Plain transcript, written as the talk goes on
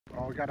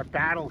Oh, we got a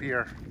battle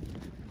here.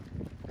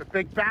 The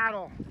big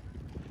battle.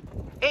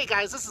 Hey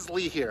guys, this is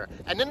Lee here,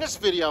 and in this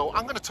video,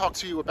 I'm going to talk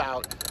to you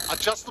about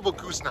adjustable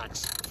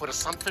goosenecks for the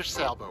Sunfish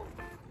Sailboat.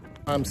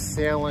 I'm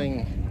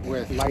sailing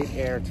with light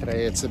air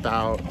today. It's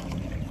about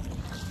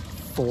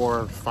 4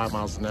 or 5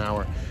 miles an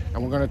hour,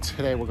 and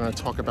today we're going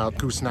to talk about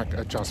gooseneck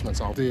adjustments.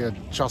 The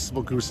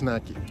adjustable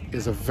gooseneck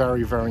is a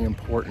very, very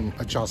important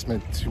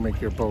adjustment to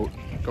make your boat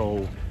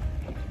go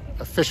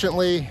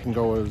efficiently. You can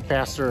go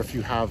faster if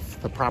you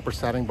have the proper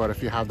setting, but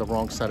if you have the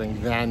wrong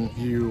setting, then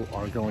you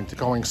are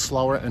going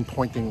slower and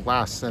pointing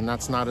less, and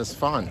that's not as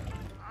fun.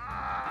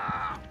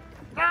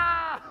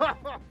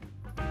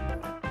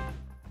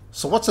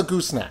 So what's a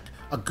gooseneck?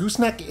 A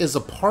gooseneck is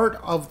a part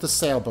of the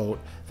sailboat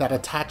that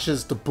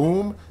attaches the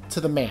boom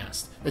to the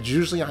mast. It's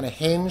usually on a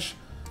hinge,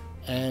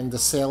 and the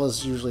sail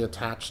is usually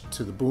attached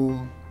to the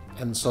boom,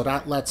 and so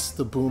that lets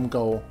the boom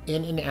go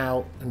in and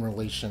out in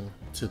relation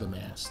to the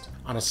mast.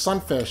 On a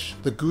Sunfish,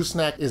 the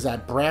gooseneck is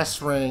that brass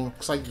ring,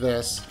 looks like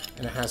this,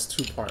 and it has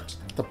 2 parts.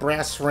 The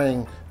brass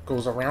ring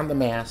goes around the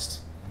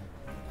mast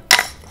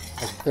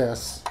like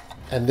this,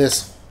 and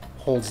this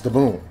holds the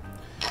boom.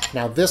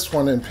 Now this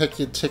one in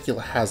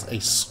particular has a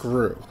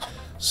screw.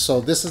 So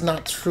this is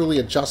not truly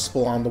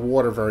adjustable on the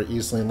water very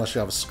easily unless you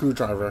have a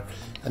screwdriver,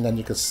 and then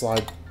you can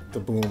slide the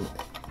boom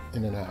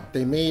in and out.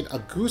 They made a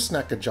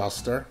gooseneck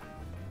adjuster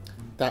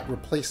that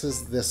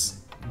replaces this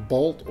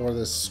bolt or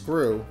this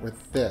screw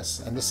with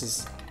this, and this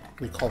is,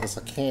 we call this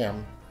a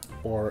cam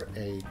or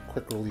a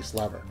quick release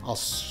lever. I'll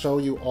show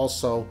you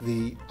also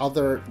the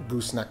other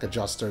gooseneck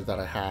adjuster that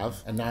I have,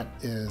 and that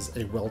is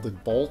a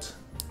welded bolt,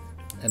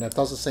 and it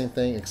does the same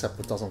thing except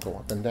it doesn't go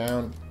up and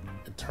down.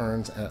 It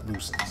turns and it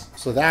loosens.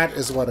 So that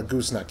is what a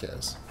gooseneck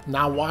is.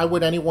 Now, why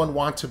would anyone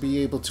want to be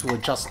able to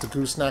adjust the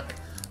gooseneck?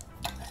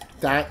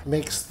 That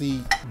makes the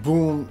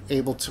boom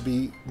able to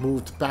be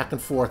moved back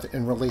and forth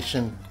in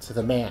relation to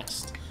the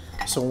mast.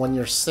 So when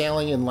you're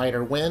sailing in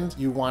lighter wind,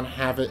 you want to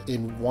have it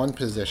in one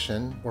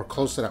position or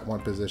close to that one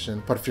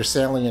position. But if you're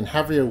sailing in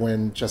heavier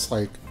wind, just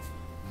like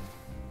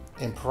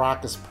in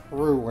Paracas,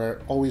 Peru, where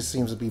it always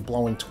seems to be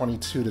blowing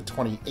 22 to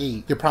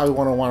 28, you probably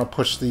want to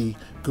push the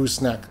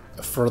gooseneck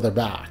further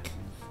back.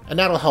 And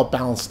that'll help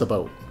balance the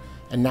boat.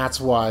 And that's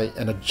why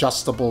an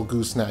adjustable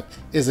gooseneck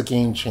is a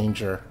game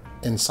changer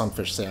in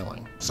sunfish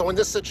sailing. So in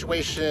this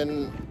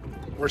situation,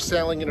 we're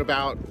sailing in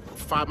about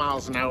 5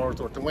 miles an hour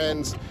with the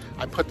winds.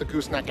 I put the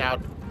gooseneck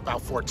out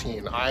about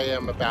 14. I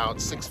am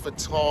about 6 foot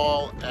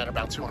tall and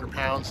about 200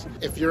 pounds.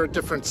 If you're a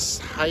different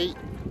height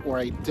or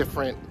a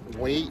different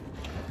weight,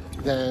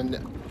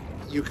 then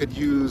you could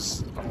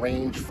use a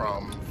range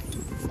from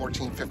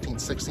 14, 15,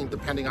 16,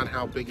 depending on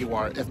how big you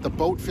are. If the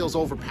boat feels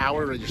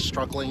overpowered or you're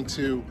struggling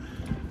to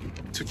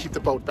keep the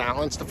boat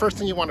balanced, the first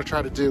thing you want to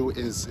try to do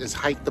is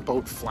hike the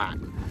boat flat.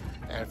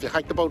 And if you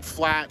hike the boat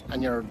flat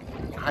and you're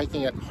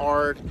hiking it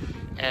hard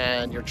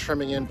and you're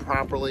trimming in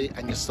properly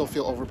and you still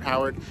feel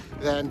overpowered,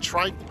 then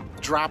try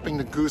dropping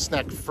the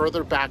gooseneck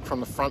further back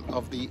from the front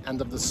of the end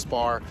of the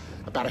spar,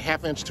 about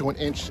 1/2 inch to 1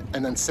 inch,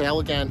 and then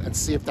sail again and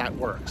see if that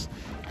works.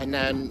 And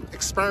then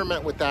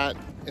experiment with that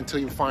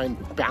until you find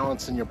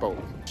balance in your boat.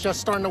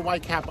 Just starting to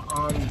white cap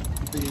on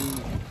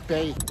the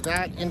bay,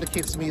 that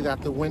indicates to me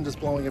that the wind is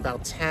blowing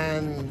about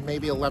 10,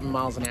 maybe 11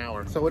 miles an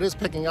hour. So it is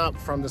picking up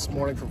from this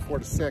morning from 4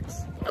 to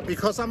 6.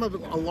 Because I'm a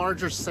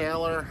larger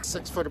sailor,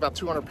 6 foot, about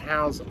 200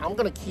 pounds, I'm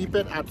gonna keep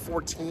it at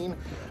 14.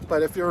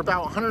 But if you're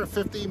about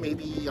 150,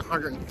 maybe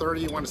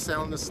 130, you wanna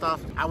sail in this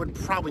stuff, I would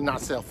probably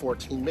not sail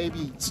 14.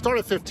 Maybe start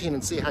at 15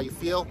 and see how you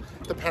feel.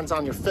 Depends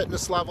on your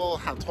fitness level,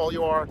 how tall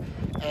you are,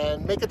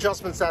 and make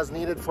adjustments as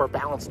needed for a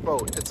balanced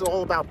boat. It's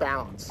all about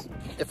balance.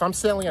 If I'm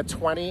sailing at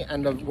 20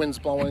 and the wind's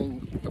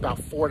blowing about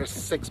 4 to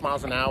 6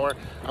 miles an hour,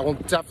 I will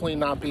definitely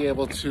not be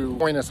able to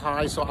point as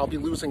high, so I'll be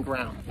losing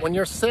ground. When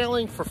you're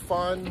sailing for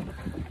fun,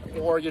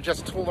 or you're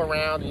just tooling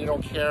around and you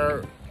don't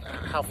care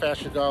how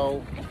fast you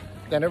go,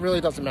 then it really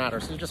doesn't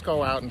matter. So you just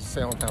go out and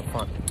sail and have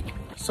fun.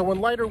 So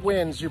in lighter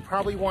winds, you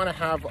probably want to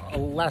have a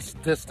less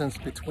distance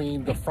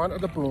between the front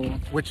of the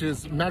boom, which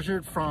is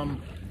measured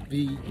from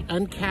the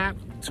end cap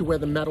to where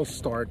the metal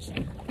starts,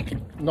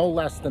 no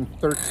less than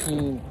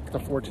 13 to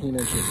 14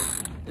 inches.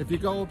 If you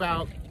go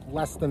about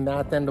less than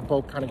that, then the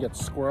boat kind of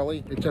gets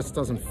squirrely. It just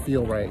doesn't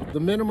feel right.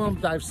 The minimum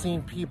that I've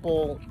seen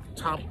people,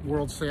 top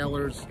world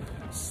sailors,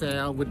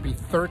 sail would be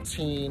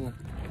 13,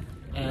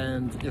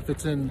 and if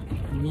it's in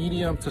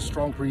medium to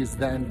strong breeze,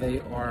 then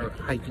they are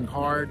hiking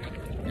hard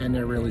and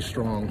they're really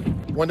strong.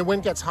 When the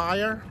wind gets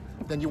higher,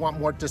 then you want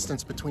more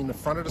distance between the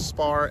front of the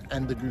spar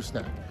and the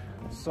gooseneck.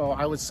 So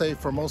I would say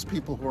for most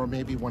people who are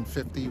maybe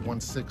 150,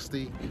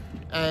 160,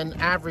 and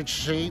average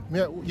shape,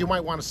 you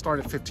might want to start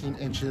at 15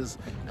 inches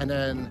and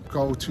then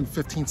go to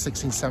 15,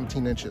 16,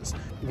 17 inches.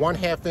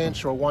 1/2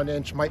 inch or 1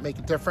 inch might make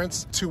a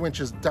difference. 2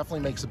 inches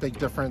definitely makes a big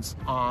difference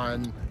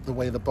on the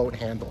way the boat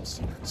handles.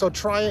 So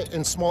try it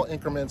in small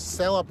increments,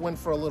 sail upwind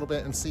for a little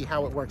bit and see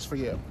how it works for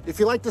you. If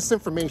you like this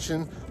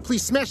information,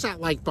 please smash that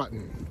like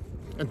button.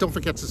 And don't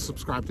forget to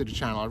subscribe to the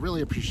channel. I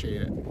really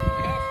appreciate it.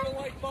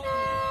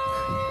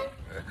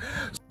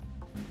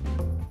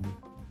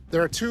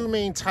 There are two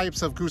main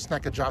types of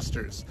gooseneck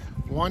adjusters.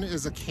 One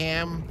is a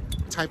cam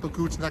type of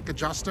gooseneck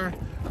adjuster,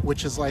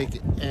 which is like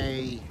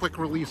a quick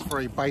release for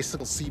a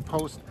bicycle seat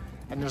post.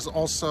 And there's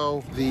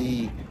also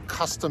the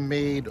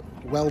custom-made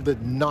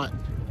welded nut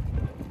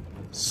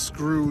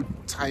screw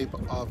type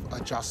of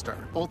adjuster.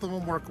 Both of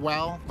them work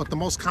well, but the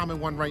most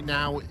common one right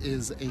now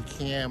is a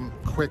cam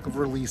quick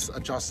release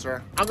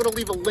adjuster. I'm gonna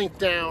leave a link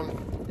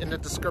down in the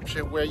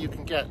description where you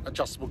can get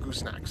adjustable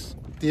goosenecks.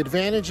 The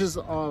advantages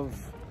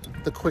of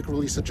the quick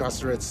release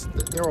adjuster,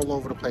 they're all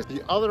over the place.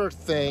 The other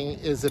thing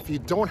is if you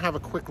don't have a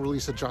quick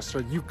release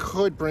adjuster, you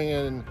could bring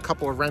in a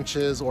couple of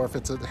wrenches, or if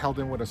it's held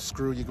in with a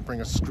screw, you could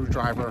bring a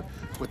screwdriver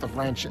with a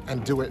wrench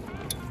and do it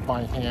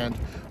by hand.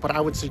 But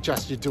I would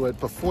suggest you do it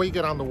before you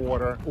get on the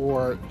water,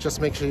 or just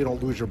make sure you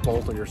don't lose your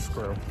bolt or your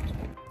screw.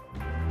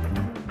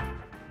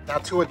 Now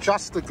to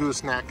adjust the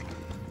gooseneck,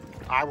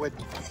 I would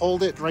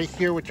hold it right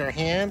here with your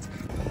hand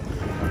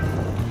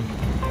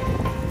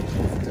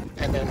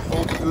and then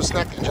hold the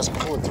gooseneck and just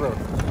pull it through.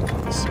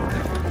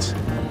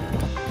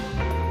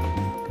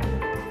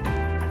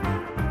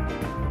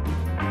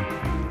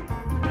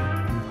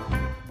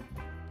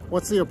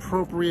 What's the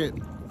appropriate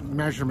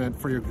measurement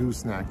for your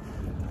gooseneck?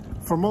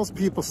 For most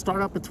people,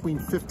 start up between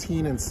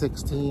 15 and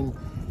 16.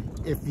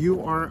 If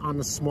you are on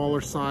the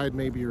smaller side,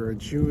 maybe you're a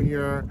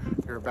junior,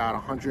 you're about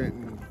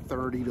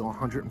 130 to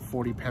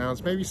 140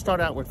 pounds, maybe start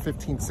out with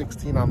 15,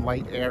 16 on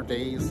light air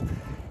days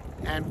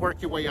and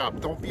work your way up.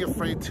 Don't be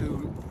afraid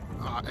to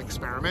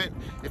experiment.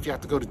 If you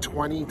have to go to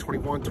 20,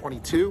 21,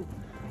 22,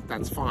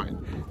 that's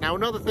fine. Now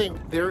another thing,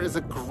 there is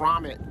a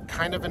grommet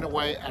kind of in a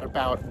way at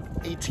about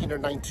 18 or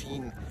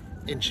 19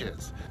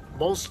 inches.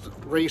 Most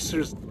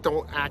racers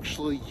don't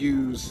actually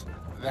use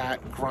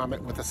that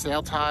grommet with a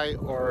sail tie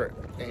or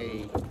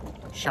a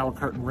shower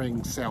curtain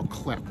ring sail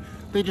clip.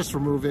 They just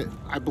remove it.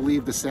 I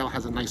believe the sail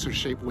has a nicer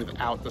shape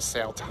without the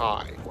sail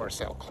tie or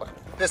sail clip.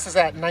 This is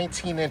at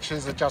 19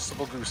 inches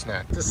adjustable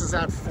gooseneck. This is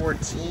at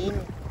 14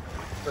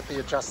 with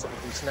the adjustable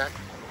gooseneck.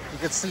 You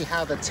can see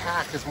how the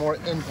tack is more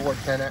inboard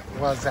than it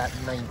was at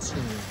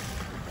 19.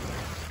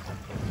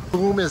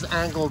 Boom is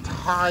angled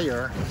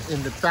higher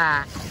in the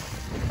back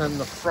than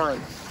the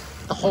front.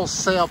 The whole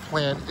sail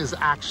plan is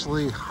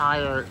actually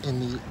higher in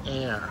the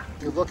air.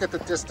 If you look at the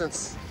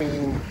distance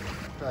between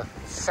the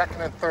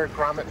second and third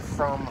grommet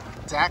from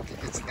deck,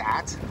 it's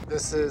that.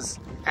 This is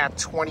at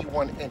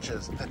 21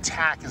 inches. The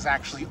tack is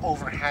actually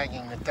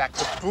overhanging the deck.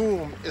 The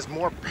boom is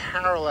more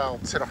parallel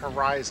to the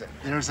horizon.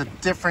 There's a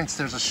difference,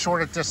 there's a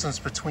shorter distance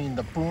between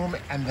the boom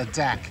and the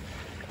deck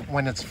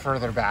when it's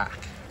further back.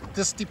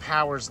 This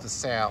depowers the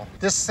sail.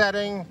 This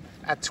setting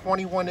at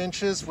 21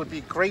 inches would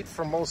be great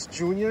for most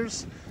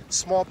juniors,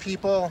 small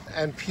people,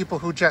 and people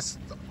who just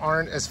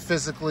aren't as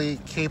physically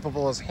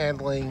capable as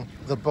handling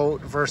the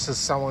boat versus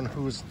someone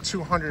who's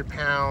 200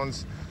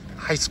 pounds,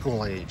 high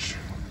school age.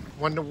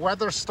 When the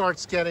weather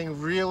starts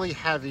getting really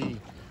heavy,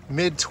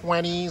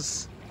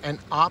 mid-20s and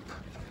up,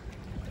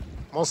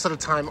 most of the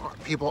time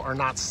people are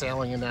not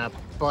sailing in that,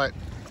 but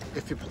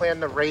if you plan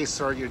to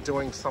race or you're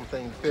doing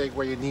something big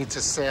where you need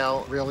to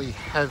sail really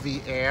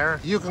heavy air,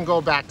 you can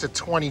go back to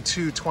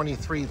 22,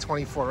 23,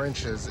 24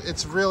 inches.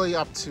 It's really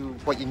up to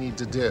what you need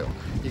to do.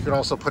 You could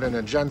also put in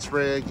a gents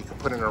rig, you can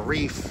put in a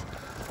reef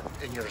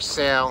in your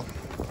sail.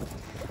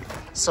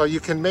 So you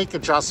can make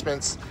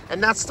adjustments,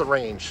 and that's the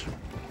range.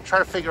 Try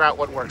to figure out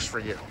what works for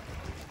you.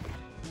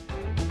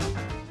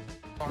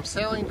 I'm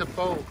sailing the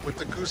boat with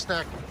the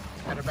gooseneck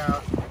at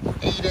about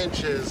 8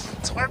 inches.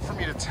 It's hard for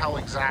me to tell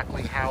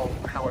exactly how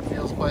it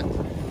feels, but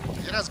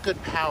it has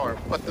good power.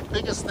 But the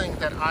biggest thing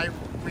that I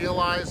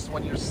realized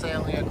when you're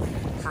sailing it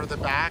further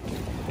back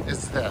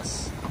is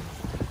this.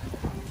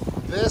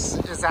 This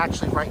is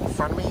actually right in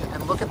front of me,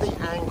 and look at the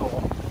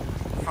angle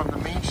from the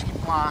main sheet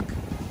block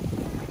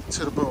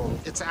to the boom.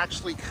 It's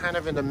actually kind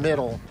of in the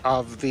middle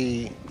of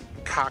the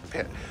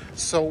cockpit.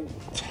 So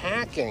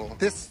tacking,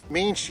 this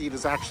main sheet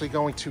is actually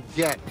going to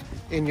get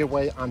in your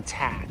way on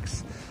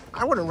tacks.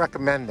 I wouldn't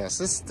recommend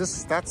this.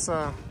 That's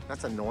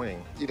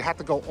annoying. You'd have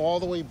to go all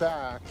the way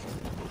back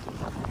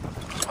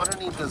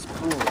underneath this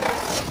boom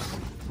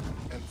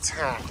and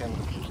tack. And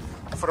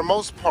for the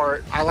most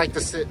part, I like to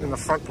sit in the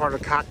front part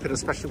of the cockpit,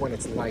 especially when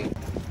it's light.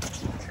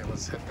 Okay,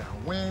 let's hit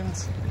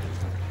downwind.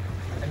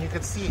 And you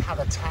can see how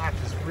the tack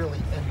is really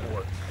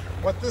inboard.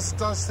 What this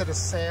does to the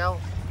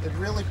sail, it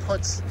really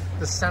puts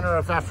the center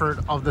of effort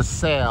of the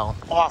sail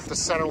off the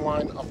center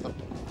line of the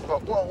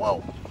boat.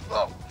 Whoa,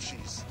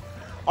 jeez.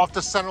 Off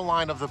the center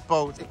line of the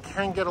boat. It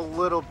can get a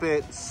little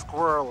bit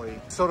squirrely.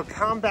 So to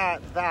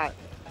combat that,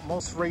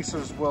 most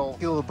racers will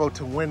heel the boat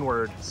to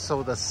windward,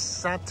 so the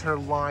center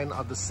line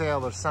of the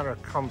sail, the center,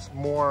 comes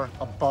more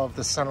above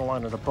the center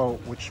line of the boat,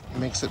 which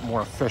makes it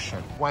more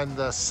efficient. When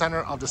the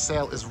center of the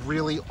sail is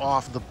really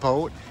off the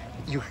boat,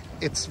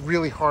 it's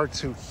really hard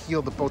to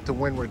heel the boat to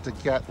windward to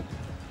get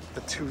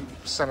the two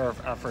center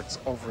of efforts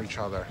over each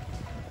other.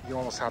 You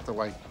almost have to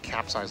like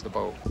capsize the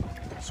boat.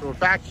 So we're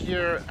back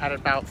here at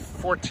about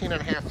 14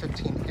 and a half,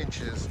 15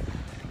 inches,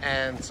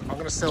 and I'm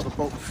gonna sail the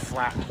boat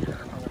flat here.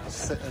 I'm gonna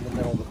sit in the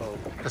middle of the boat.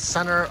 The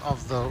center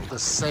of the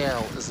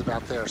sail is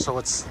about there, so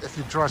it's, if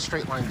you draw a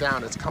straight line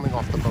down, it's coming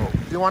off the boat.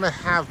 If you want to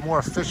have more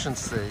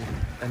efficiency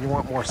and you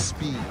want more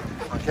speed,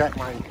 I'll get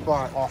my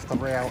butt off the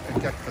rail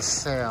and get the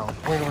sail,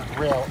 windward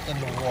rail in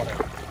the water.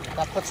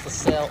 That puts the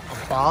sail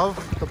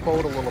above the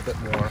boat a little bit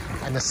more,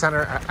 and the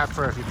center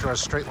effort, if you draw a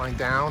straight line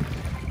down,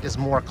 is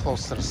more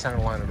close to the center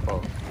line of the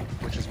boat,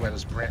 which is where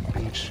this Grant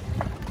Beach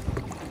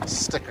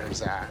sticker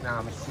is at. Now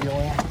I'm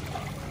feeling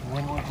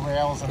windward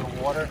rails in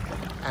the water,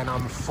 and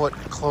I'm a foot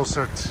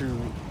closer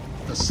to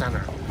the center,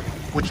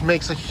 which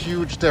makes a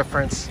huge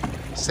difference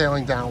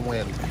sailing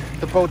downwind.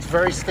 The boat's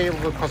very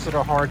stable because of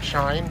the hard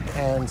chine,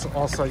 and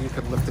also you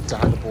could lift the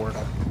dive board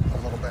up a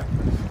little bit.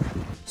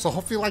 So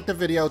hopefully you liked the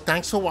video.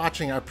 Thanks for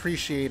watching. I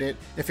appreciate it.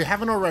 If you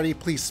haven't already,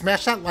 please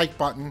smash that like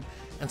button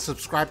and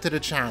subscribe to the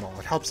channel.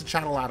 It helps the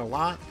channel out a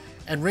lot.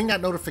 And ring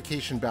that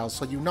notification bell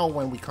so you know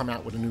when we come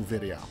out with a new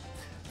video.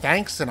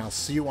 Thanks, and I'll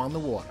see you on the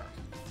water.